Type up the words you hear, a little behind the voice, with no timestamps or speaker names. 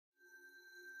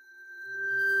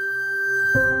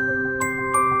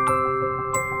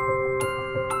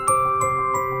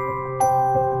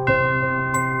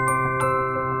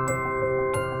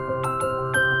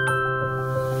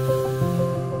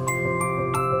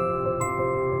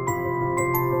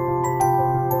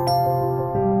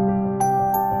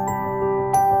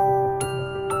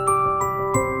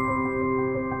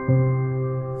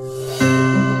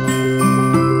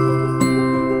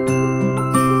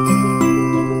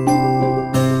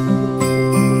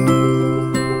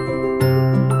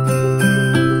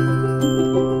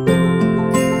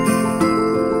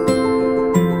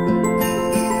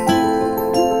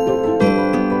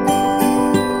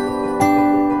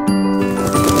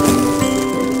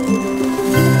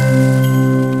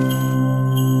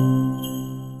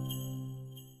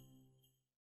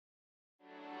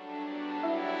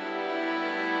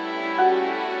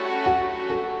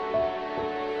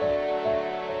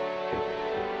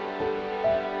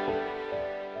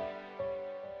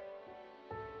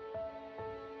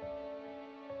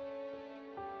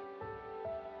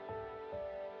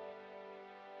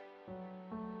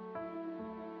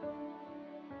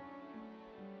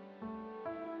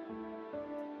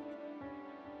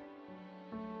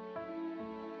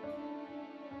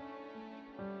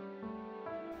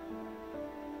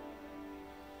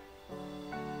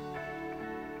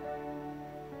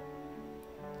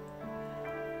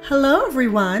Hello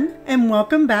everyone, and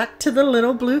welcome back to the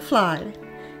Little Blue Fly.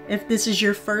 If this is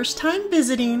your first time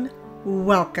visiting,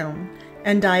 welcome,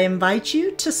 and I invite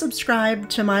you to subscribe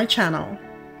to my channel.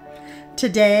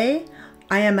 Today,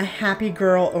 I am a happy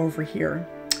girl over here.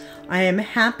 I am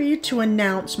happy to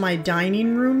announce my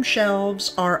dining room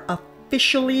shelves are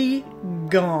officially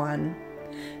gone.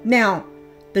 Now,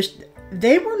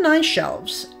 they were nice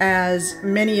shelves, as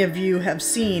many of you have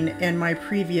seen in my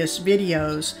previous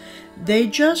videos. They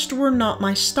just were not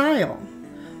my style.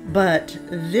 But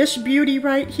this beauty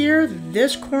right here,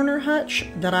 this corner hutch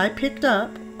that I picked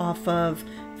up off of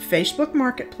Facebook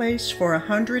Marketplace for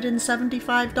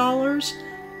 $175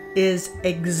 is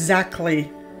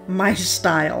exactly my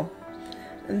style.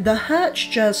 The hutch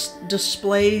just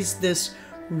displays this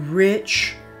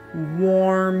rich,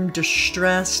 warm,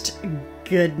 distressed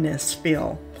goodness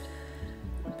feel.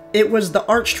 It was the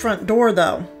arched front door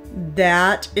though.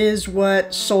 That is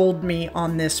what sold me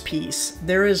on this piece.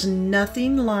 There is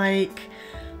nothing like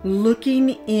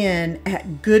looking in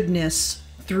at goodness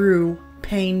through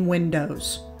pane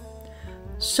windows.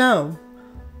 So,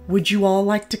 would you all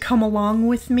like to come along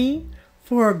with me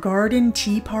for a garden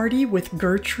tea party with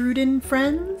Gertrude and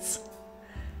friends?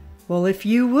 Well, if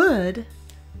you would,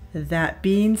 that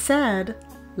being said,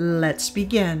 let's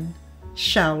begin,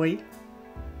 shall we?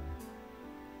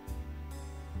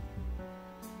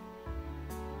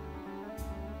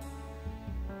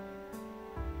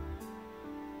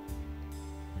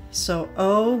 So,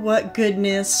 oh, what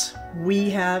goodness we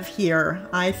have here.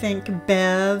 I think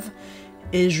Bev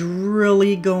is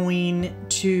really going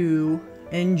to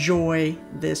enjoy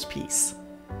this piece.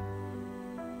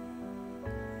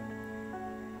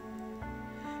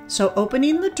 So,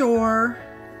 opening the door,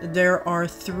 there are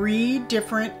 3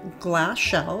 different glass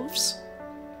shelves.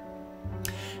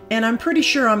 And I'm pretty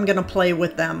sure I'm going to play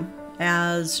with them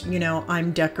as, you know,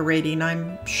 I'm decorating.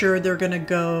 I'm sure they're going to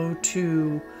go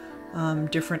to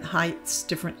different heights,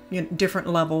 different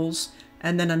levels,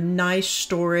 and then a nice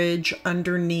storage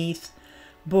underneath.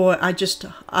 Boy,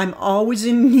 I'm always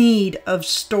in need of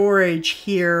storage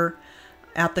here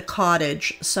at the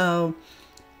cottage. So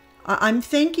I'm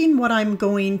thinking what I'm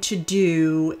going to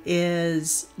do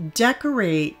is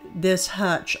decorate this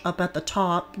hutch up at the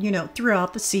top, you know,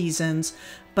 throughout the seasons,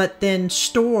 but then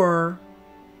store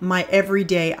my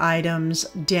everyday items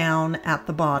down at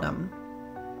the bottom.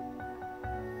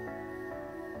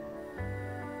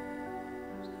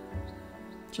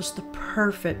 Just the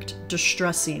perfect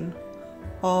distressing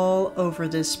all over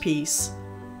this piece.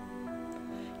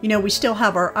 You know, we still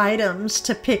have our items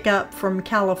to pick up from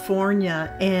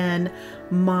California, and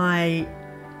my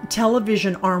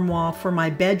television armoire for my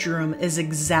bedroom is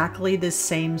exactly the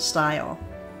same style.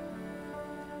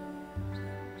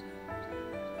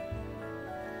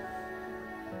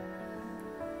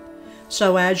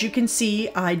 So as you can see,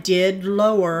 I did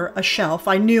lower a shelf.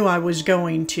 I knew I was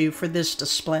going to for this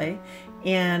display.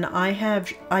 And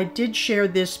I did share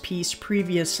this piece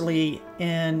previously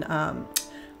in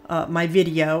my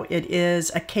video. It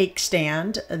is a cake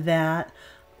stand that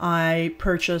I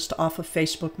purchased off of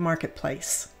Facebook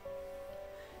Marketplace.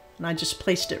 And I just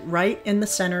placed it right in the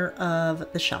center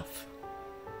of the shelf.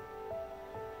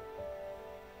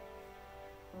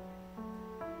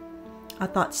 I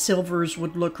thought silvers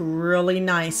would look really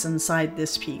nice inside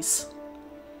this piece.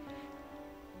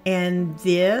 And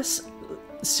this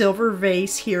silver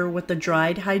vase here with the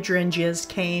dried hydrangeas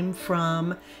came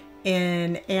from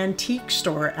an antique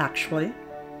store, actually.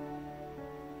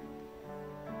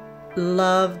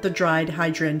 Love the dried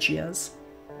hydrangeas.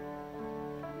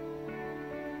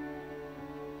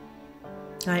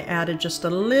 I added just a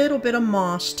little bit of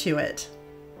moss to it.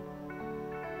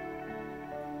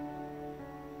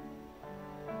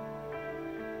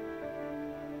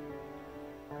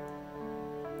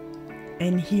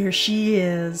 And here she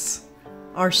is,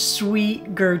 our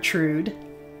sweet Gertrude.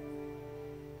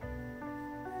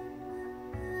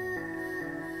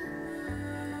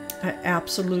 I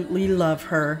absolutely love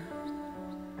her.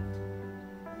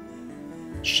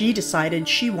 She decided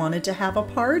she wanted to have a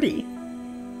party.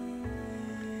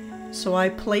 So I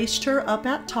placed her up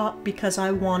at top because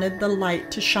I wanted the light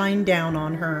to shine down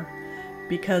on her.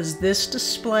 Because this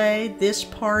display, this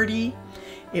party,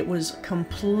 it was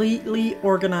completely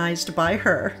organized by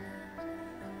her.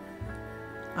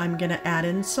 I'm going to add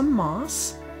in some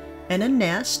moss and a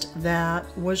nest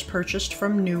that was purchased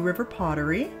from New River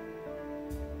Pottery.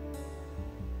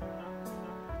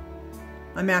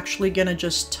 I'm actually going to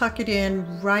just tuck it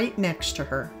in right next to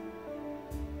her.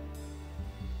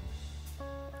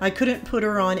 I couldn't put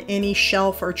her on any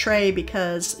shelf or tray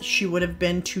because she would have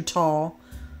been too tall.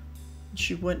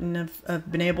 She wouldn't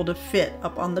have been able to fit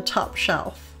up on the top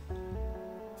shelf.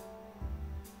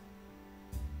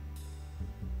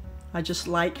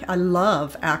 I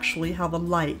love actually how the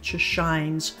light just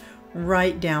shines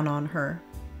right down on her.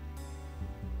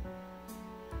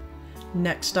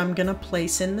 Next, I'm gonna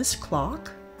place in this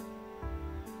clock.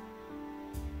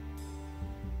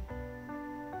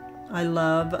 I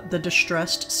love the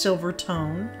distressed silver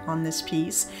tone on this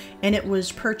piece, and it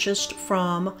was purchased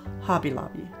from Hobby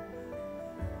Lobby.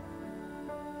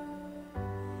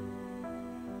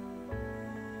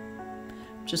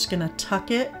 Just gonna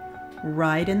tuck it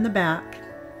right in the back.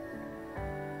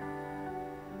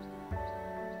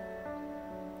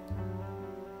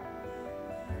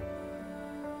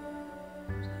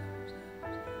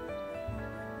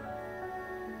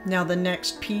 Now the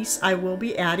next piece I will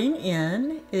be adding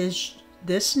in is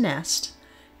this nest,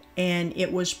 and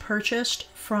it was purchased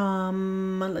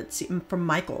from, let's see, from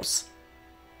Michael's.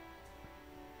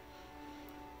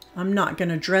 I'm not going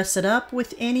to dress it up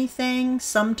with anything.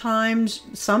 Sometimes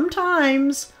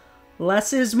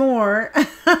less is more.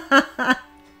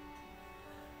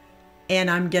 And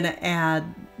I'm going to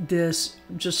add this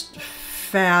just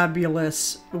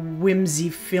fabulous whimsy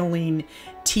filling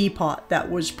teapot that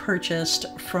was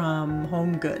purchased from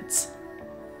Home Goods.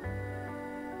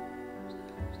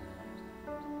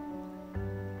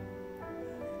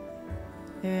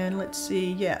 And let's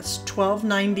see, yes,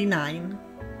 $12.99.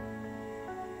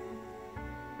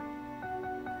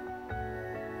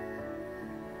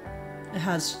 It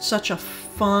has such a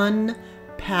fun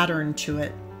pattern to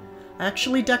it. I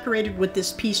actually decorated with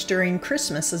this piece during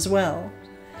Christmas as well.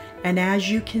 And as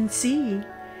you can see,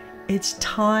 it's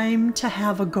time to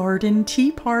have a garden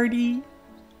tea party.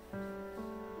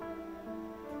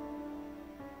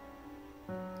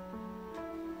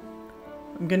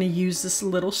 I'm going to use this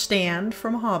little stand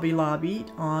from Hobby Lobby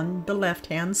on the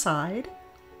left-hand side.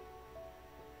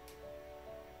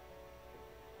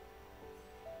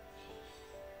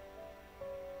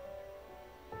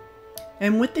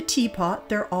 And with the teapot,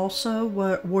 there also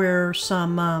were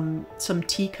some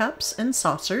teacups and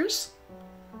saucers.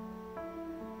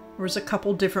 There was a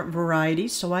couple different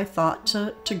varieties, so I thought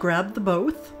to grab the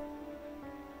both.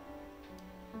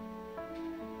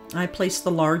 I placed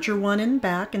the larger one in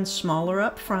back and smaller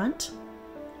up front.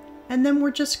 And then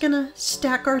we're just gonna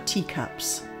stack our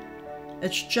teacups.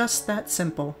 It's just that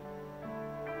simple.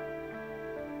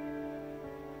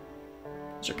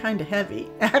 These are kind of heavy,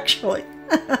 actually.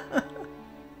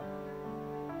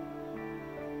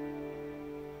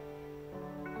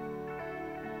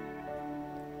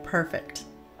 Perfect.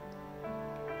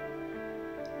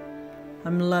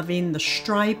 I'm loving the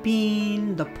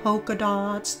striping, the polka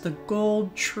dots, the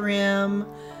gold trim.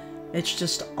 It's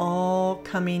just all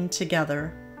coming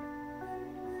together.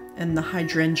 And the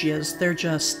hydrangeas, they're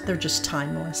just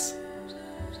timeless.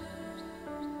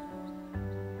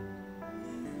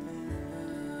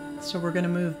 So we're going to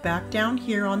move back down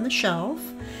here on the shelf.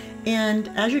 And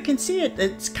as you can see,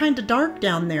 it's kind of dark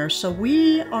down there. So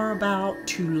we are about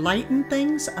to lighten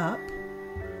things up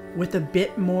with a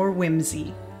bit more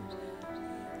whimsy.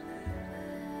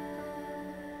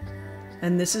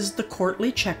 And this is the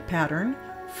courtly check pattern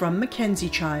from Mackenzie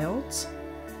Childs.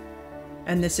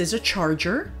 And this is a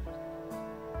charger.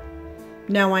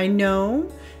 Now I know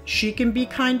she can be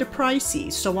kind of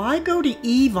pricey, so I go to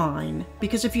Evine,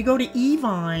 because if you go to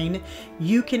Evine,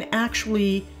 you can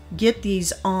actually get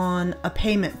these on a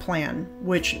payment plan,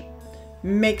 which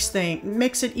makes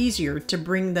it easier to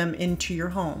bring them into your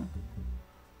home.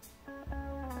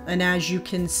 And as you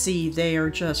can see, they are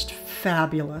just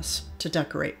fabulous to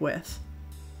decorate with.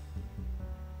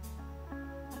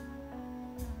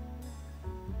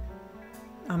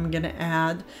 I'm going to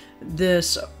add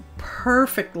this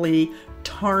perfectly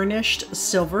tarnished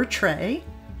silver tray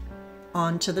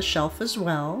onto the shelf as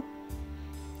well.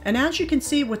 And as you can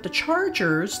see with the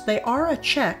chargers, they are a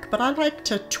check, but I like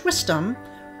to twist them,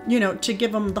 you know, to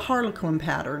give them the harlequin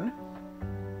pattern.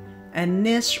 And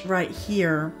this right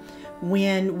here,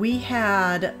 when we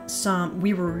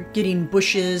were getting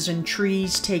bushes and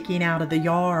trees taken out of the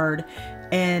yard,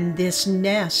 and this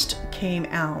nest came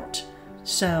out.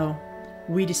 So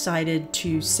we decided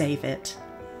to save it.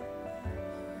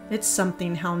 It's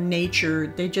something how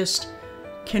nature, they just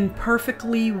can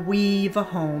perfectly weave a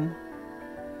home.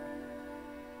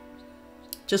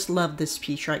 Just love this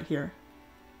piece right here.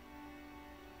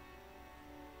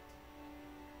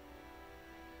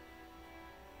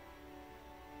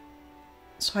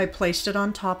 So I placed it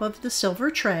on top of the silver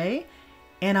tray,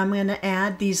 and I'm going to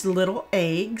add these little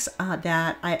eggs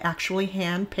that I actually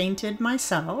hand painted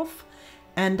myself.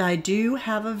 And I do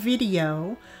have a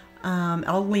video,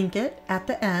 I'll link it at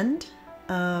the end,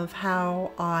 of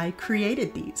how I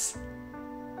created these.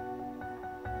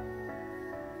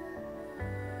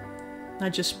 I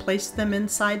just placed them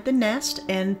inside the nest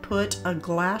and put a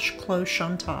glass cloche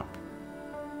on top.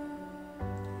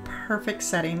 Perfect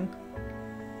setting.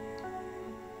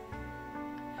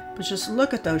 But just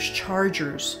look at those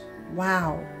chargers.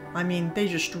 Wow. I mean, they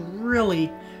just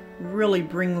really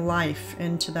bring life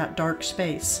into that dark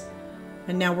space.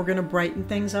 And now we're going to brighten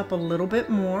things up a little bit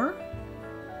more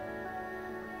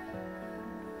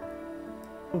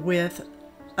with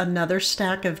another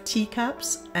stack of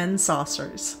teacups and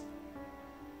saucers.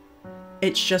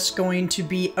 It's just going to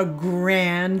be a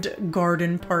grand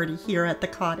garden party here at the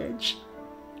cottage.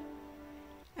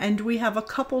 And we have a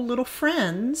couple little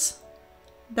friends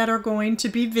that are going to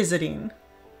be visiting.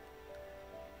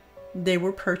 They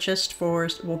were purchased for,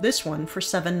 well, this one for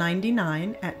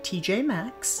 $7.99 at TJ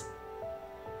Maxx.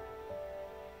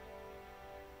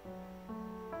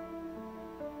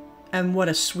 And what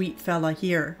a sweet fella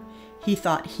here. He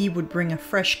thought he would bring a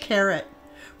fresh carrot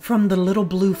from the little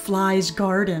blue fly's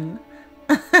garden.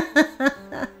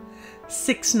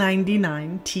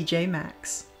 $6.99 TJ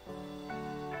Maxx.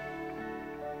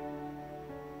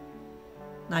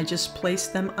 I just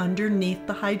placed them underneath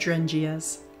the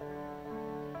hydrangeas.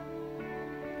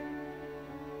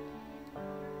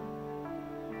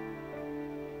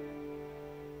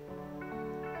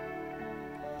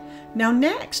 Now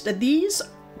next, these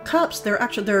cups, they're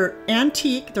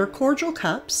antique, they're cordial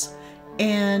cups,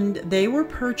 and they were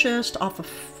purchased off of,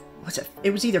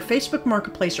 it was either Facebook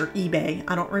Marketplace or eBay,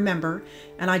 I don't remember,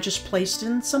 and I just placed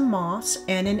in some moss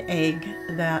and an egg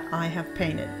that I have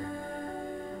painted.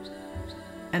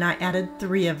 And I added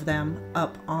 3 of them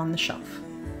up on the shelf.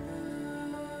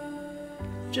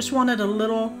 Just wanted a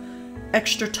little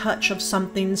extra touch of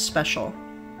something special.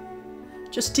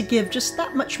 Just to give just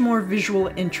that much more visual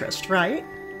interest, right?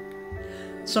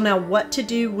 So now what to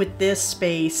do with this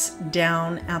space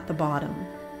down at the bottom.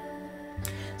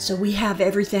 So we have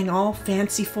everything all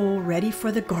fanciful, ready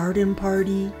for the garden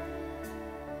party.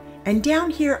 And down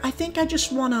here, I think I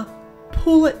just want to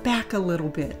pull it back a little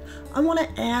bit. I want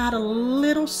to add a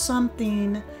little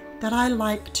something that I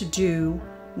like to do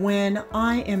when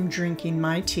I am drinking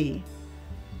my tea.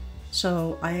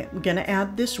 So I'm going to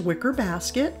add this wicker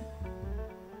basket.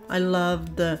 I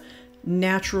love the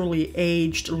naturally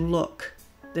aged look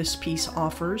this piece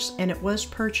offers, and it was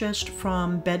purchased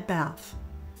from Bed Bath.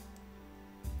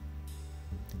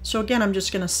 So again, I'm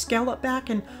just going to scale it back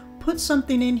and put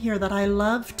something in here that I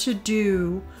love to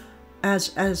do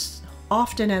as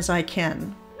often as I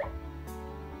can.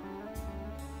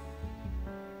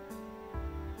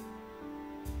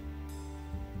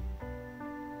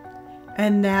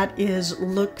 And that is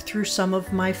look through some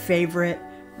of my favorite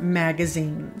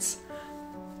magazines.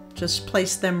 Just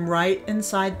place them right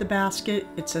inside the basket.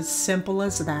 It's as simple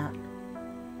as that.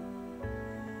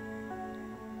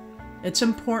 It's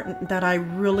important that I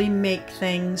really make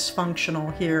things functional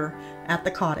here at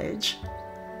the cottage.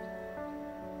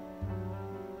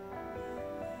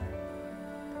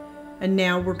 And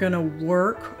now we're going to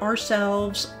work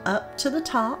ourselves up to the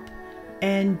top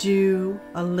and do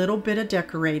a little bit of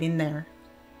decorating there.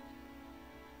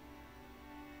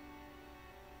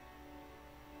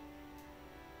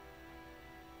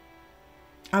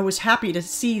 I was happy to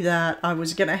see that I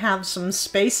was going to have some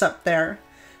space up there.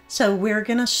 So we're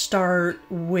going to start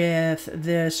with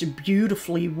this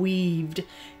beautifully weaved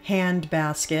hand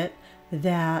basket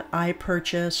that I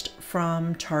purchased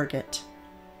from Target.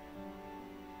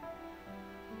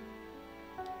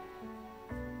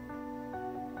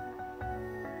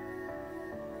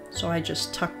 So I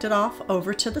just tucked it off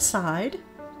over to the side.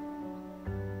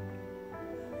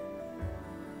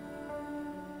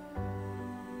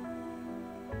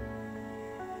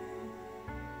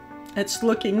 It's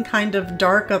looking kind of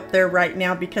dark up there right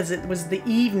now because it was the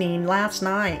evening last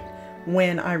night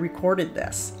when I recorded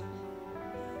this.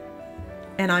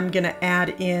 And I'm going to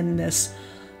add in this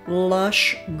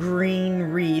lush green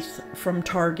wreath from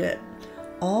Target.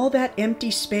 All that empty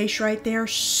space right there,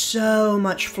 so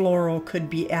much floral could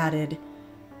be added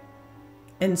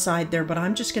inside there, but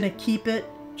I'm just going to keep it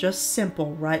just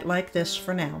simple, right like this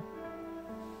for now.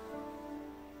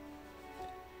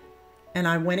 And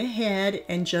I went ahead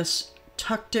and just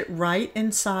tucked it right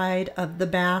inside of the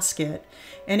basket.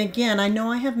 And again, I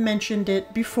know I have mentioned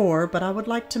it before, but I would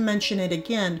like to mention it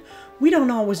again. We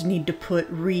don't always need to put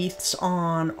wreaths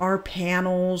on our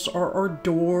panels or our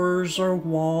doors or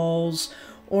walls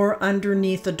or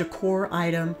underneath a decor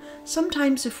item.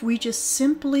 Sometimes if we just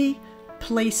simply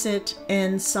place it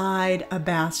inside a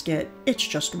basket, it's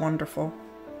just wonderful.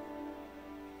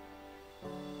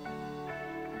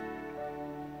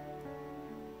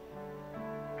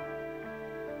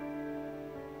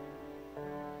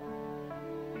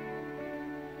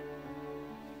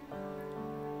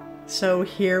 So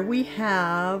here we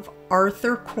have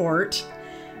Arthur Court.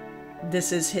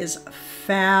 This is his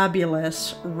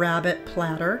fabulous rabbit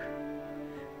platter.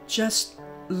 Just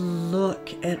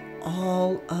look at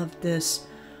all of this,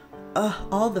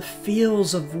 all the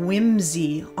feels of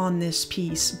whimsy on this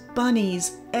piece.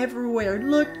 Bunnies everywhere.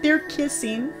 Look, they're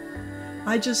kissing.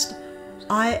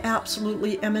 I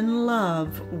absolutely am in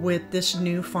love with this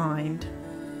new find.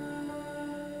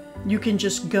 You can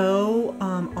just go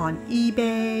on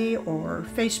eBay or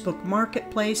Facebook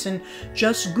Marketplace and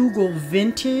just Google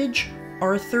vintage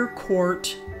Arthur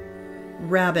Court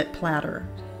rabbit platter.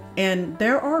 And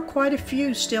there are quite a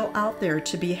few still out there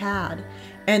to be had.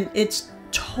 And it's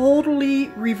totally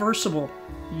reversible.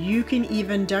 You can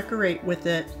even decorate with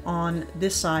it on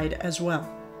this side as well.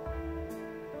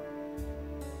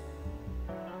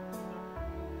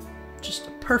 Just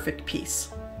a perfect piece.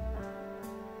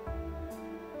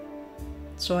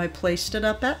 So I placed it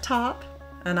up at top,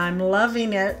 and I'm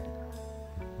loving it.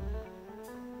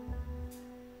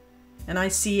 And I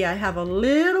see I have a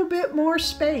little bit more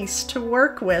space to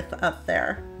work with up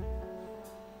there.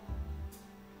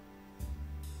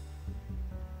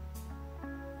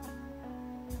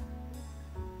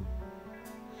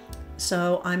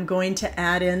 So I'm going to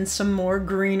add in some more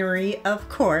greenery, of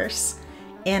course.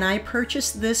 And I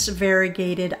purchased this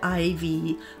variegated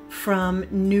ivy from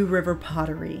New River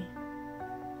Pottery.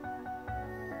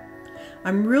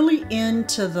 I'm really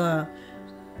into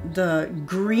the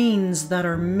greens that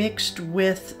are mixed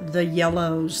with the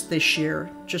yellows this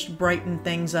year, just brighten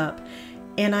things up.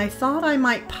 And I thought I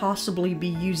might possibly be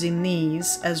using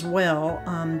these as well.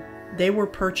 They were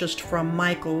purchased from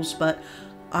Michael's, but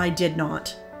I did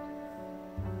not.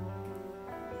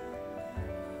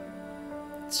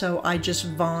 So I just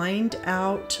vined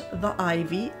out the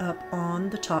ivy up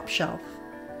on the top shelf.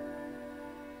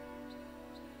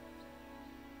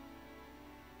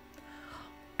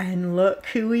 And look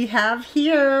who we have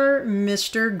here,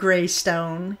 Mr.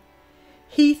 Greystone.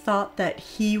 He thought that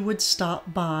he would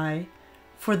stop by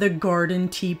for the garden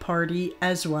tea party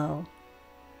as well.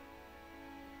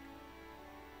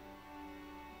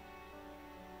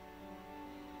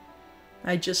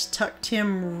 I just tucked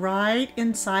him right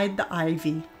inside the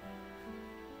ivy.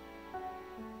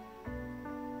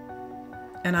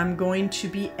 And I'm going to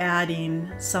be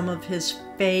adding some of his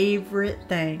favorite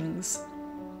things.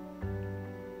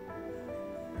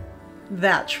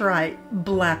 That's right,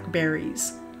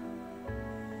 blackberries.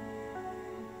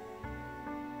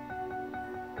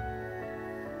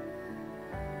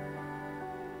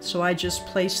 So I just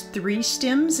placed 3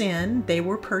 stems in. They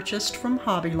were purchased from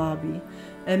Hobby Lobby.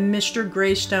 And Mr.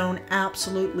 Greystone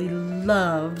absolutely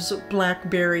loves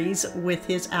blackberries with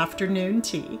his afternoon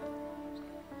tea.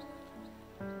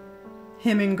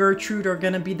 Him and Gertrude are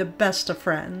going to be the best of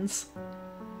friends.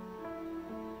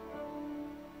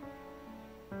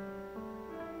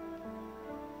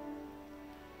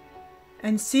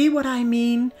 And see what I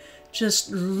mean? Just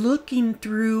looking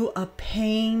through a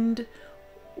paned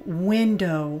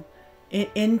window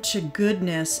into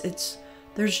goodness.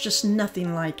 There's just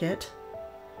nothing like it.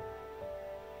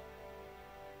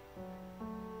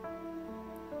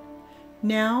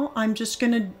 Now I'm just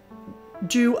going to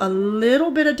do a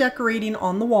little bit of decorating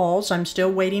on the walls. I'm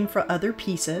still waiting for other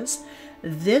pieces.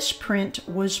 This print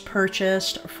was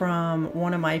purchased from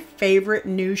one of my favorite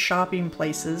new shopping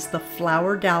places, the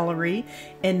Flower Gallery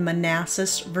in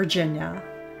Manassas, Virginia.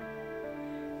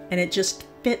 And it just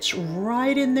fits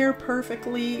right in there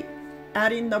perfectly,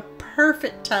 adding the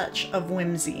perfect touch of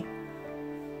whimsy.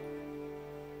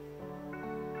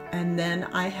 And then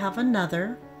I have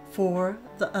another for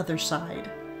the other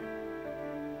side.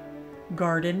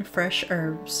 Garden fresh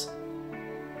herbs.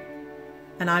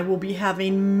 And I will be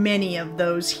having many of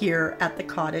those here at the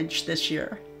cottage this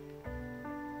year.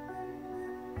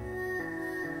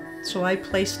 So I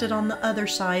placed it on the other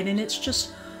side, and it's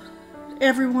just,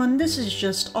 everyone, this is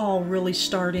just all really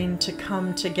starting to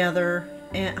come together.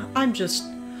 And I'm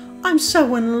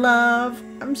so in love.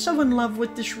 I'm so in love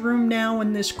with this room now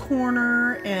in this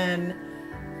corner. And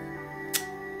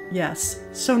yes,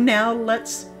 so now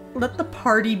let the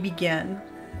party begin.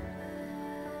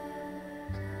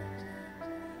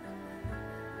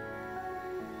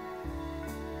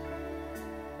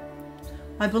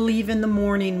 I believe in the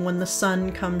morning when the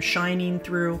sun comes shining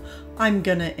through, I'm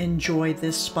gonna enjoy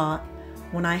this spot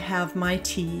when I have my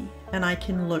tea and I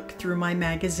can look through my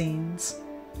magazines.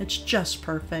 It's just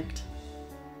perfect.